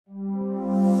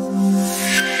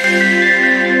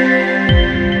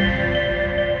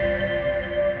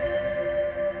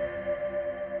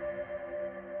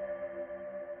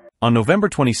On November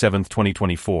 27,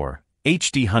 2024,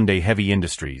 Hyundai Heavy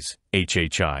Industries,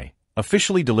 HHI,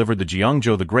 officially delivered the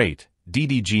Jeongjo the Great,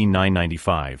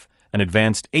 DDG-995, an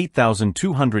advanced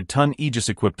 8,200-ton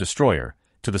Aegis-equipped destroyer,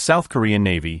 to the South Korean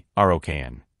Navy,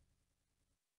 ROKN.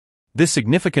 This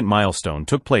significant milestone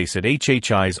took place at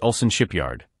HHI's Ulsan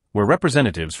shipyard, where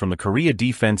representatives from the Korea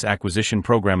Defense Acquisition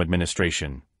Program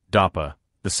Administration, DAPA,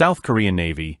 the South Korean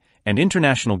Navy, and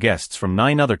international guests from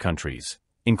 9 other countries,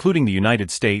 including the United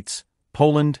States,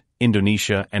 Poland,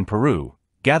 Indonesia, and Peru,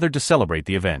 gathered to celebrate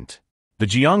the event. The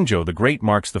Jeongjo the Great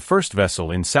marks the first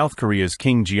vessel in South Korea's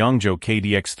King Jeongjo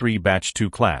KDX-III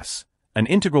Batch-II-class, an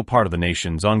integral part of the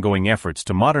nation's ongoing efforts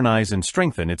to modernize and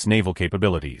strengthen its naval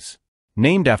capabilities.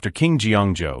 Named after King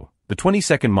Jeongjo, the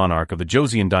 22nd monarch of the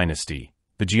Joseon Dynasty,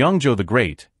 the Jeongjo the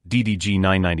Great,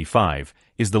 DDG-995,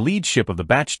 is the lead ship of the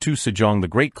Batch-II Jeongjo the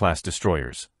Great class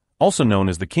destroyers, also known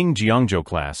as the King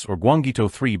Jeongjo-class or Jeongjo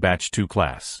III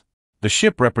Batch-II-class. The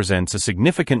ship represents a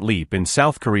significant leap in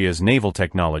South Korea's naval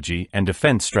technology and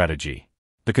defense strategy.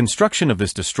 The construction of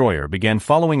this destroyer began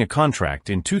following a contract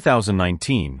in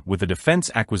 2019 with the Defense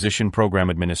Acquisition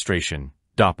Program Administration,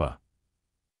 DAPA.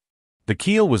 The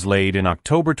keel was laid in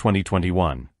October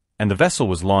 2021, and the vessel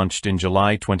was launched in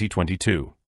July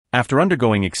 2022. After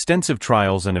undergoing extensive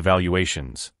trials and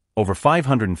evaluations, over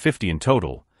 550 in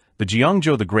total, the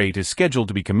Jeongjo the Great is scheduled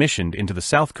to be commissioned into the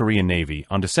South Korean Navy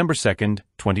on December 2,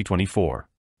 2024.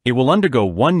 It will undergo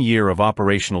 1 year of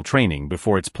operational training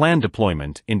before its planned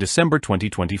deployment in December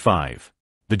 2025.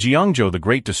 The Jeongjo the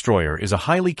Great destroyer is a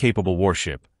highly capable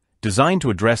warship, designed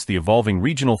to address the evolving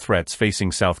regional threats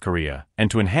facing South Korea and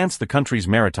to enhance the country's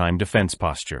maritime defense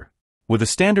posture. With a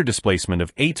standard displacement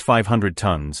of 8,500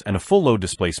 tons and a full load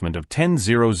displacement of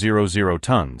 10,000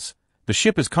 tons, the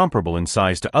ship is comparable in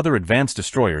size to other advanced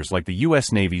destroyers like the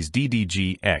U.S. Navy's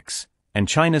DDG-X and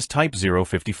China's Type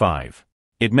 055.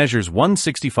 It measures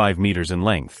 165 meters in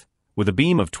length, with a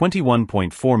beam of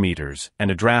 21.4 meters and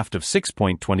a draft of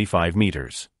 6.25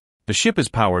 meters. The ship is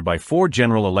powered by 4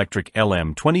 General Electric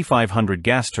LM2500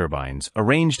 gas turbines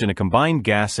arranged in a combined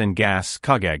gas and gas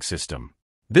 (COGAG) system.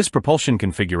 This propulsion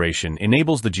configuration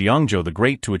enables the Jeongjo the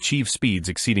Great to achieve speeds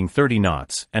exceeding 30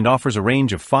 knots and offers a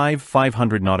range of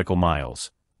 500 nautical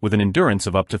miles, with an endurance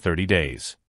of up to 30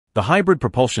 days. The hybrid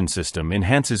propulsion system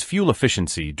enhances fuel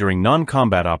efficiency during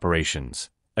non-combat operations,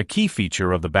 a key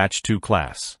feature of the Batch-II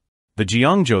class. The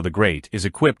Jeongjo the Great is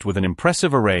equipped with an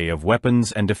impressive array of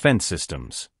weapons and defense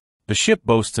systems. The ship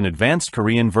boasts an advanced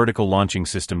Korean Vertical Launching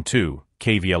System 2,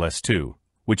 KVLS-II,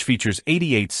 which features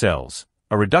 88 cells,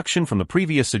 a reduction from the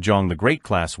previous Jeongjo the Great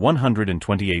class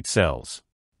 128 cells.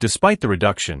 Despite the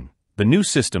reduction, the new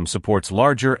system supports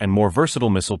larger and more versatile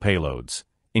missile payloads,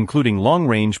 including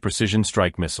long-range precision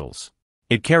strike missiles.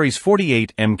 It carries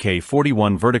 48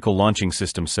 Mk-41 vertical launching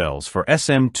system cells for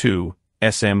SM-2,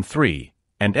 SM-3,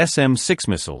 and SM-6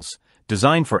 missiles,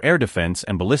 designed for air defense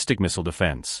and ballistic missile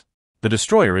defense. The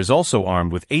destroyer is also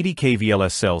armed with 80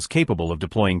 KVLS cells capable of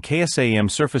deploying KSAM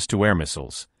surface-to-air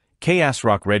missiles,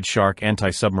 KASROC Red Shark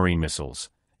anti-submarine missiles,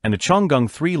 and the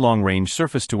Cheonggung-3 long-range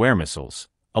surface-to-air missiles,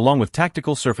 along with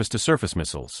tactical surface-to-surface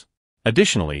missiles.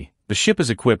 Additionally, the ship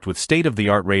is equipped with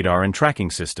state-of-the-art radar and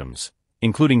tracking systems,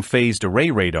 including phased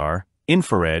array radar,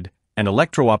 infrared, and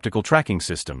electro-optical tracking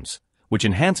systems, which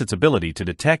enhance its ability to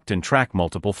detect and track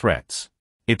multiple threats.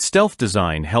 Its stealth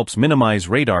design helps minimize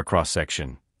radar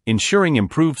cross-section, ensuring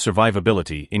improved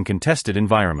survivability in contested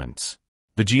environments.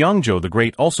 The Jeongjo the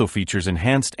Great also features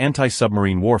enhanced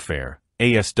anti-submarine warfare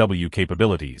 (ASW)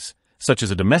 capabilities, such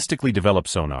as a domestically developed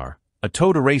sonar, a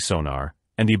towed array sonar,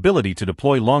 and the ability to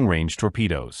deploy long-range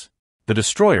torpedoes. The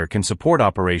destroyer can support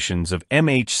operations of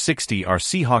MH-60R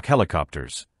Seahawk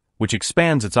helicopters, which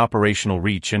expands its operational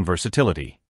reach and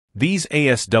versatility. These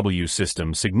ASW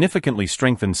systems significantly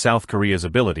strengthen South Korea's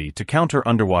ability to counter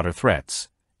underwater threats,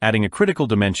 adding a critical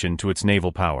dimension to its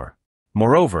naval power.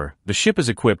 Moreover, the ship is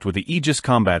equipped with the Aegis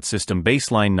Combat System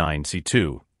Baseline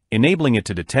 9C2, enabling it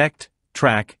to detect,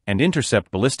 track, and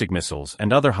intercept ballistic missiles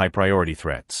and other high-priority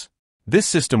threats. This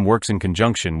system works in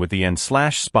conjunction with the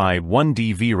N/Spy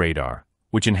 1DV radar,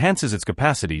 which enhances its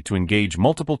capacity to engage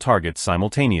multiple targets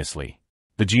simultaneously.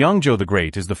 The Jeongjo the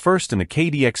Great is the first in the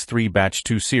KDX-III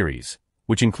Batch-II series,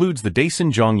 which includes the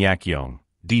Daesan Jeongyak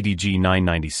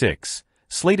DDG-996,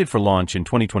 slated for launch in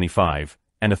 2025,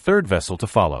 and a third vessel to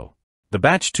follow. The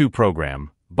Batch-II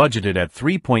program, budgeted at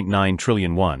 3.9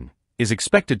 trillion won, is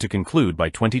expected to conclude by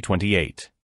 2028.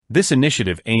 This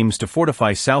initiative aims to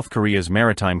fortify South Korea's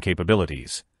maritime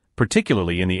capabilities,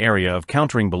 particularly in the area of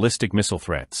countering ballistic missile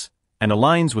threats, and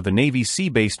aligns with the Navy's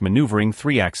sea-based maneuvering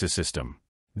 3-axis system.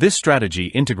 This strategy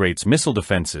integrates missile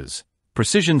defenses,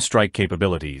 precision strike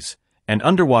capabilities, and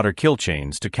underwater kill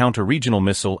chains to counter regional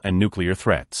missile and nuclear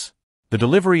threats. The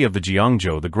delivery of the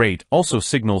Jeongjo the Great also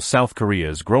signals South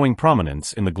Korea's growing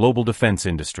prominence in the global defense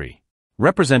industry.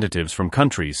 Representatives from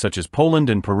countries such as Poland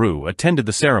and Peru attended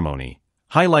the ceremony,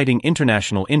 highlighting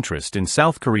international interest in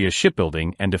South Korea's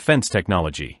shipbuilding and defense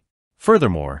technology.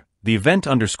 Furthermore, the event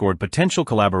underscored potential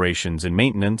collaborations in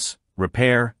maintenance,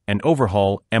 repair, and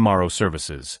overhaul (MRO)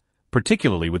 services,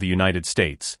 particularly with the United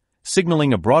States,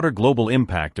 signaling a broader global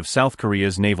impact of South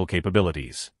Korea's naval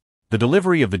capabilities. The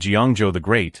delivery of the Jeongjo the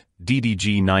Great,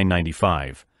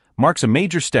 DDG-995, marks a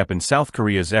major step in South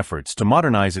Korea's efforts to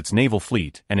modernize its naval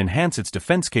fleet and enhance its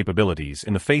defense capabilities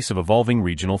in the face of evolving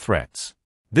regional threats.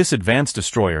 This advanced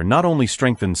destroyer not only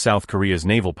strengthens South Korea's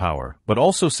naval power but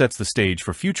also sets the stage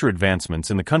for future advancements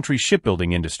in the country's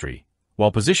shipbuilding industry,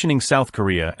 while positioning South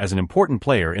Korea as an important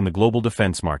player in the global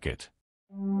defense market.